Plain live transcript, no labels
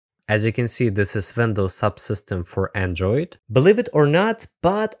As you can see, this is Windows Subsystem for Android. Believe it or not,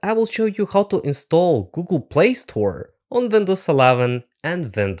 but I will show you how to install Google Play Store on Windows 11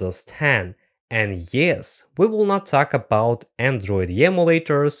 and Windows 10. And yes, we will not talk about Android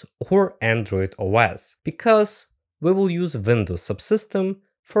emulators or Android OS, because we will use Windows Subsystem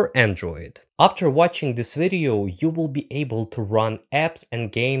for Android. After watching this video, you will be able to run apps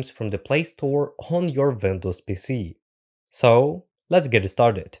and games from the Play Store on your Windows PC. So, let's get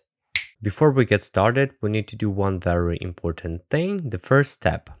started. Before we get started, we need to do one very important thing. The first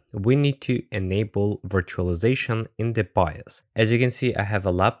step, we need to enable virtualization in the BIOS. As you can see, I have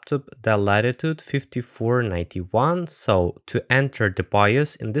a laptop, Dell Latitude 5491. So to enter the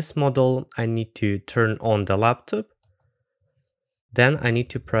BIOS in this model, I need to turn on the laptop. Then I need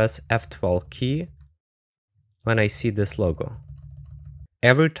to press F12 key when I see this logo.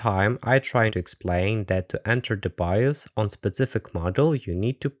 Every time I try to explain that to enter the BIOS on specific model, you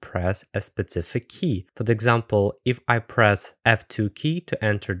need to press a specific key. For example, if I press F2 key to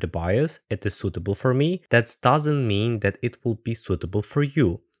enter the BIOS, it is suitable for me. That doesn't mean that it will be suitable for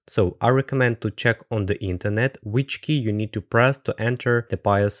you. So I recommend to check on the internet which key you need to press to enter the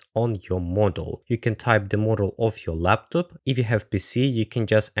BIOS on your model. You can type the model of your laptop. If you have PC, you can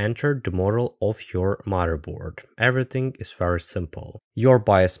just enter the model of your motherboard. Everything is very simple. Your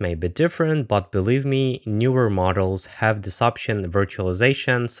BIOS may be different, but believe me, newer models have this option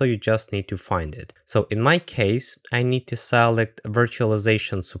virtualization, so you just need to find it. So in my case, I need to select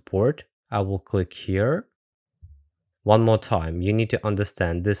virtualization support. I will click here. One more time, you need to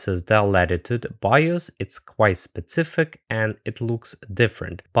understand this is Dell Latitude BIOS. It's quite specific and it looks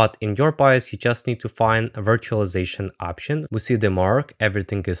different. But in your BIOS, you just need to find a virtualization option. We see the mark,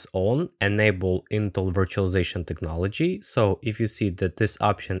 everything is on, enable Intel virtualization technology. So if you see that this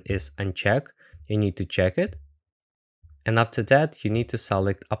option is unchecked, you need to check it. And after that, you need to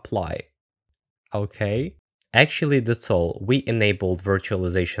select apply. Okay. Actually, that's all. We enabled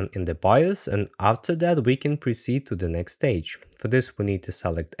virtualization in the BIOS, and after that we can proceed to the next stage. For this we need to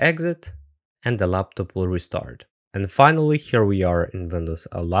select exit and the laptop will restart. And finally, here we are in Windows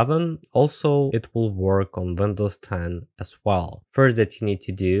 11. Also, it will work on Windows 10 as well. First that you need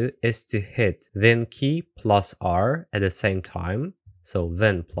to do is to hit Win key plus R at the same time. So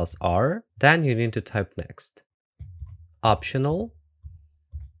Win plus R. Then you need to type next. Optional.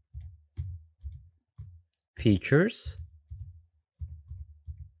 Features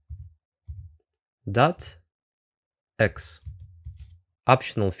 .x.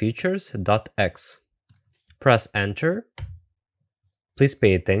 Optional features .x. Press enter. Please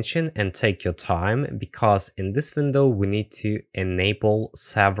pay attention and take your time, because in this window we need to enable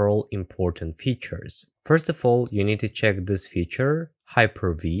several important features. First of all, you need to check this feature,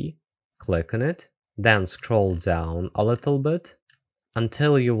 Hyper-V. Click on it, then scroll down a little bit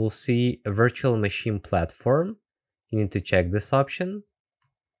until you will see a virtual machine platform. You need to check this option.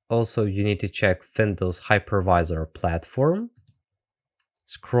 Also, you need to check Windows Hypervisor platform.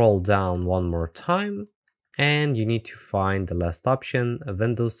 Scroll down one more time, and you need to find the last option,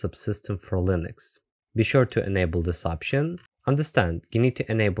 Windows Subsystem for Linux. Be sure to enable this option. Understand, you need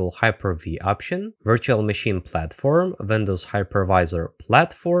to enable Hyper-V option, Virtual Machine Platform, Windows Hypervisor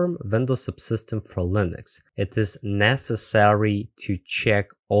Platform, Windows Subsystem for Linux. It is necessary to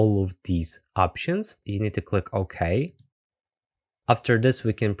check all of these options. You need to click OK. After this,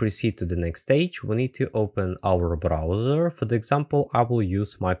 we can proceed to the next stage. We need to open our browser. For the example, I will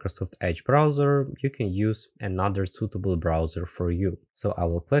use Microsoft Edge browser. You can use another suitable browser for you. So I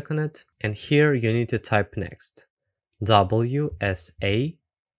will click on it, and here you need to type next. WSA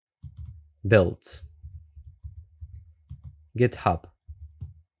builds. GitHub.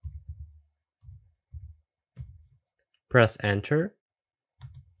 Press enter.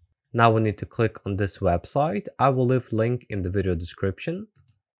 Now we need to click on this website. I will leave link in the video description.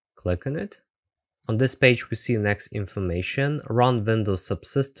 Click on it. On this page we see next information. Run Windows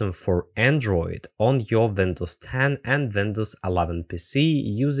Subsystem for Android on your Windows 10 and Windows 11 PC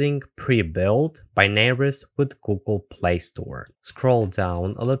using pre-built binaries with Google Play Store. Scroll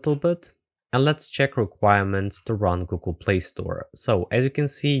down a little bit and let's check requirements to run Google Play Store. So as you can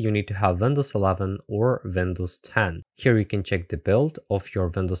see, you need to have Windows 11 or Windows 10. Here you can check the build of your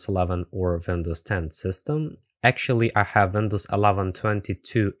Windows 11 or Windows 10 system. Actually, I have Windows 11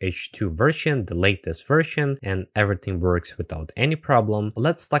 22H2 version, the latest version, and everything works without any problem.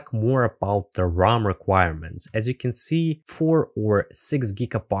 Let's talk more about the RAM requirements. As you can see, 4 or 6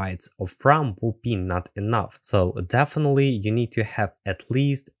 gigabytes of RAM will be not enough. So definitely you need to have at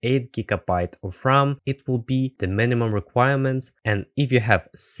least 8 gigabytes of RAM. It will be the minimum requirements. And if you have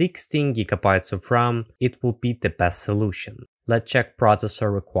 16 gigabytes of RAM, it will be the best solution. Let's check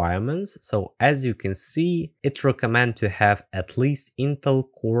processor requirements. So as you can see, it recommends to have at least Intel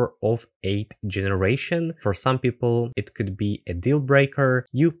Core of 8th generation. For some people, it could be a deal breaker.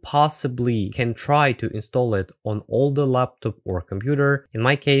 You possibly can try to install it on older laptop or computer. In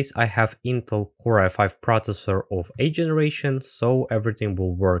my case, I have Intel Core i5 processor of 8th generation, so everything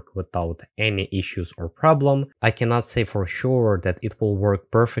will work without any issues or problem. I cannot say for sure that it will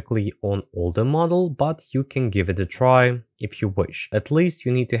work perfectly on older model, but you can give it a try if you wish. At least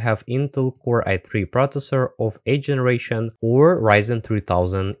you need to have Intel Core i3 processor of 8th generation or Ryzen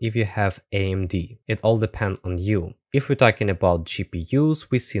 3000 if you have AMD. It all depends on you. If we're talking about GPUs,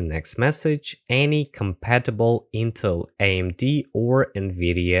 we see next message, any compatible Intel, AMD or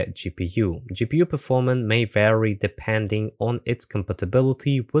Nvidia GPU. GPU performance may vary depending on its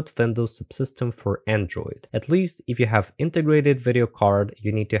compatibility with Windows Subsystem for Android. At least if you have integrated video card,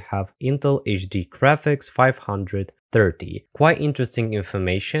 you need to have Intel HD Graphics 530. Quite interesting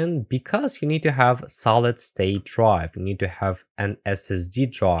information because you need to have solid state drive, you need to have an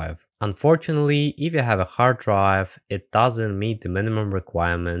SSD drive. Unfortunately, if you have a hard drive, it doesn't meet the minimum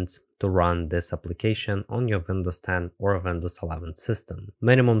requirements to run this application on your Windows 10 or Windows 11 system.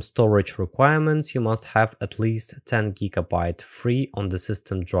 Minimum storage requirements, you must have at least 10 GB free on the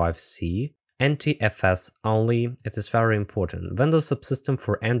system drive C. NTFS only, it is very important. Windows Subsystem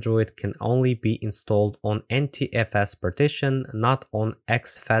for Android can only be installed on NTFS partition, not on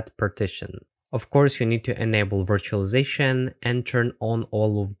exFAT partition. Of course, you need to enable virtualization and turn on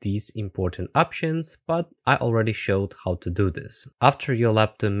all of these important options, but I already showed how to do this. After your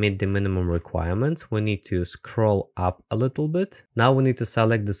laptop meet the minimum requirements, we need to scroll up a little bit. Now we need to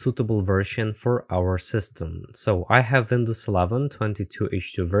select the suitable version for our system. So I have Windows 11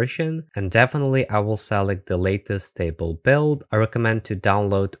 22H2 version, and definitely I will select the latest stable build. I recommend to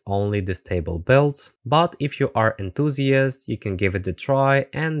download only the stable builds, but if you are enthusiast, you can give it a try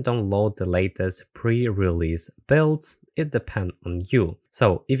and download the latest pre-release builds. It depends on you.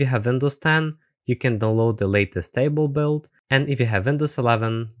 So if you have Windows 10, you can download the latest stable build, and if you have Windows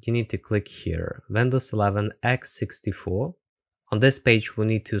 11, you need to click here, Windows 11 x64. On this page, we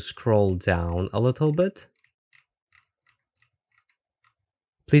need to scroll down a little bit.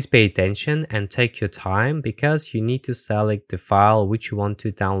 Please pay attention and take your time because you need to select the file which you want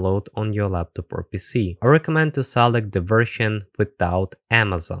to download on your laptop or PC. I recommend to select the version without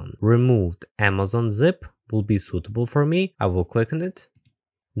Amazon. Removed Amazon zip will be suitable for me. I will click on it.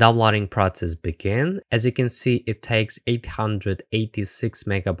 Downloading process begin. As you can see, it takes 886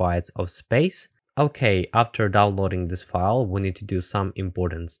 megabytes of space. Okay, after downloading this file, we need to do some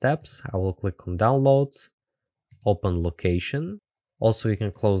important steps. I will click on downloads, open location. Also, you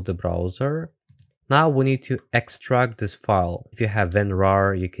can close the browser. Now we need to extract this file. If you have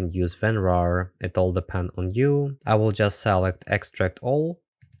WinRAR, you can use WinRAR. It all depends on you. I will just select extract all.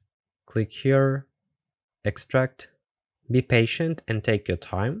 Click here, extract. Be patient and take your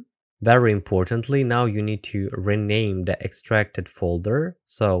time. Very importantly, now you need to rename the extracted folder.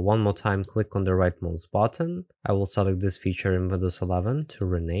 So one more time, click on the right mouse button. I will select this feature in Windows 11 to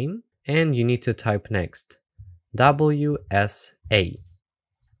rename. And you need to type next. WSA.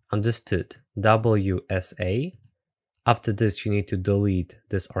 Understood. WSA. After this, you need to delete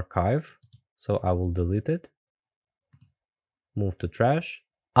this archive. So I will delete it. Move to trash.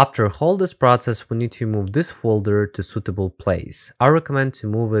 After all this process, we need to move this folder to suitable place. I recommend to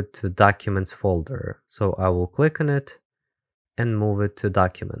move it to Documents folder. So I will click on it and move it to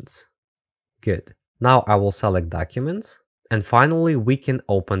Documents. Good. Now I will select Documents. And finally, we can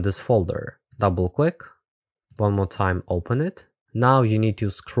open this folder. Double click. One more time, open it. Now you need to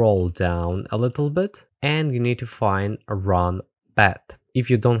scroll down a little bit and you need to find a Run.bat. If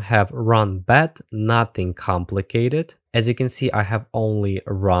you don't have Run.bat, nothing complicated. As you can see, I have only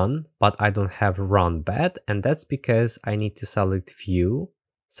Run, but I don't have Run.bat, and that's because I need to select View,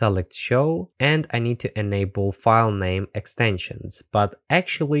 select Show, and I need to enable file name extensions. But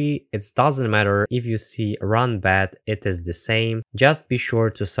actually, it doesn't matter if you see Run.bat, it is the same. Just be sure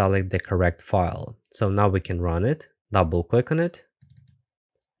to select the correct file. So now we can run it. Double click on it.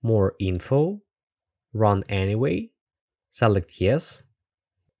 More info. Run anyway. Select yes.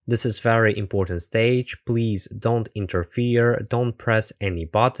 This is very important stage. Please don't interfere, don't press any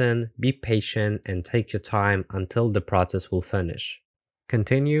button, be patient and take your time until the process will finish.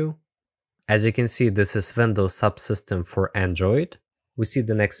 Continue. As you can see, this is Windows Subsystem for Android. We see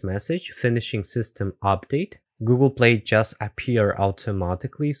the next message, finishing system update. Google Play just appear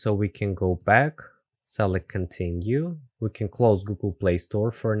automatically, so we can go back, select continue. We can close Google Play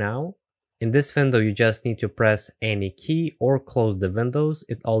Store for now. In this window, you just need to press any key or close the windows.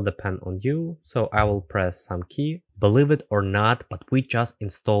 It all depends on you. So I will press some key. Believe it or not, but we just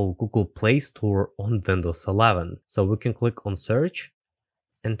installed Google Play Store on Windows 11. So we can click on search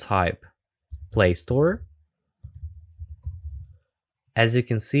and type Play Store. As you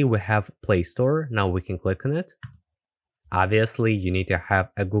can see, we have Play Store. Now we can click on it. Obviously, you need to have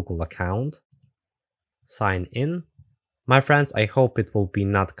a Google account. Sign in. My friends, I hope it will be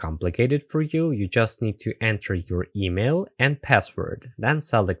not complicated for you. You just need to enter your email and password, then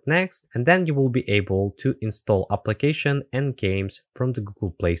select next, and then you will be able to install application and games from the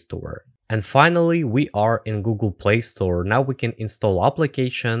Google Play Store. And finally, we are in Google Play Store. Now we can install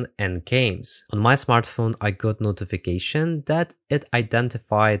application and games. On my smartphone, I got notification that it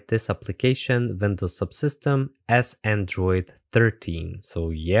identified this application, Windows Subsystem, as Android 13. So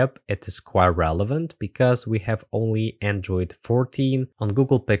yep, it is quite relevant because we have only Android 14 on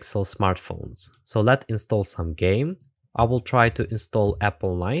Google Pixel smartphones. So let's install some game. I will try to install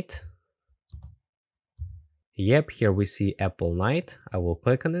Apple Night. Yep, here we see Apple Night. I will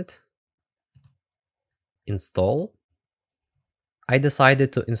click on it. Install. I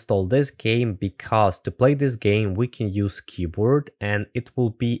decided to install this game because to play this game we can use keyboard, and it will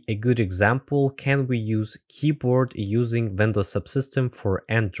be a good example can we use keyboard using Windows Subsystem for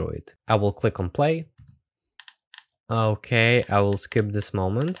Android. I will click on play. Okay, I will skip this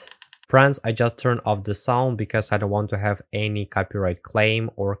moment. Friends, I just turned off the sound because I don't want to have any copyright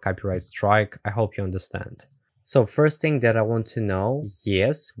claim or copyright strike. I hope you understand. So first thing that I want to know,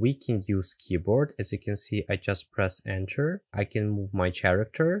 yes, we can use keyboard. As you can see, I just press enter. I can move my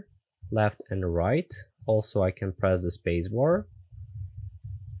character left and right. Also, I can press the space bar.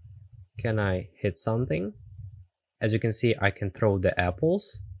 Can I hit something? As you can see, I can throw the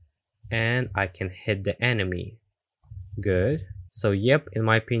apples and I can hit the enemy. Good. So yep, in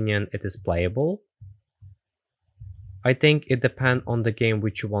my opinion, it is playable. I think it depends on the game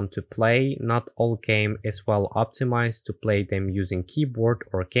which you want to play. Not all game is well optimized to play them using keyboard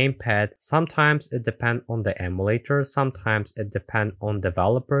or gamepad. Sometimes it depends on the emulator, sometimes it depends on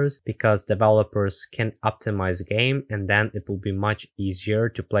developers, because developers can optimize game and then it will be much easier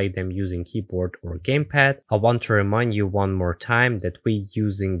to play them using keyboard or gamepad. I want to remind you one more time that we're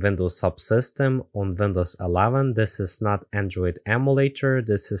using Windows Subsystem on Windows 11. This is not Android emulator,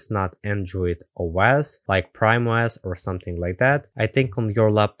 this is not Android OS like Prime OS or something like that. I think on your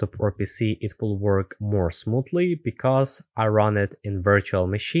laptop or PC it will work more smoothly because I run it in virtual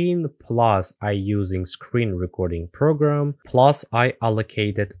machine, plus I using screen recording program, plus I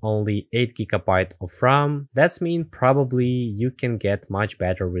allocated only 8 GB of RAM. That means probably you can get much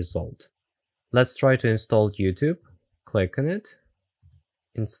better result. Let's try to install YouTube. Click on it.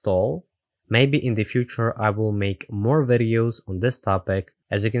 Install. Maybe in the future I will make more videos on this topic.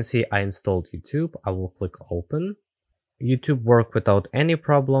 As you can see, I installed YouTube. I will click open. YouTube work without any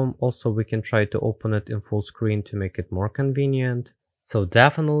problem. Also, we can try to open it in full screen to make it more convenient. So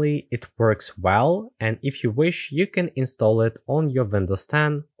definitely it works well, and if you wish you can install it on your Windows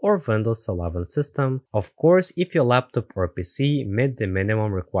 10 or Windows 11 system. Of course, if your laptop or PC meet the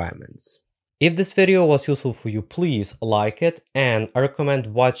minimum requirements. If this video was useful for you, please like it, and I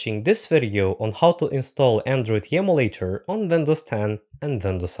recommend watching this video on how to install Android emulator on Windows 10 and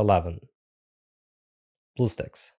Windows 11. BlueStacks.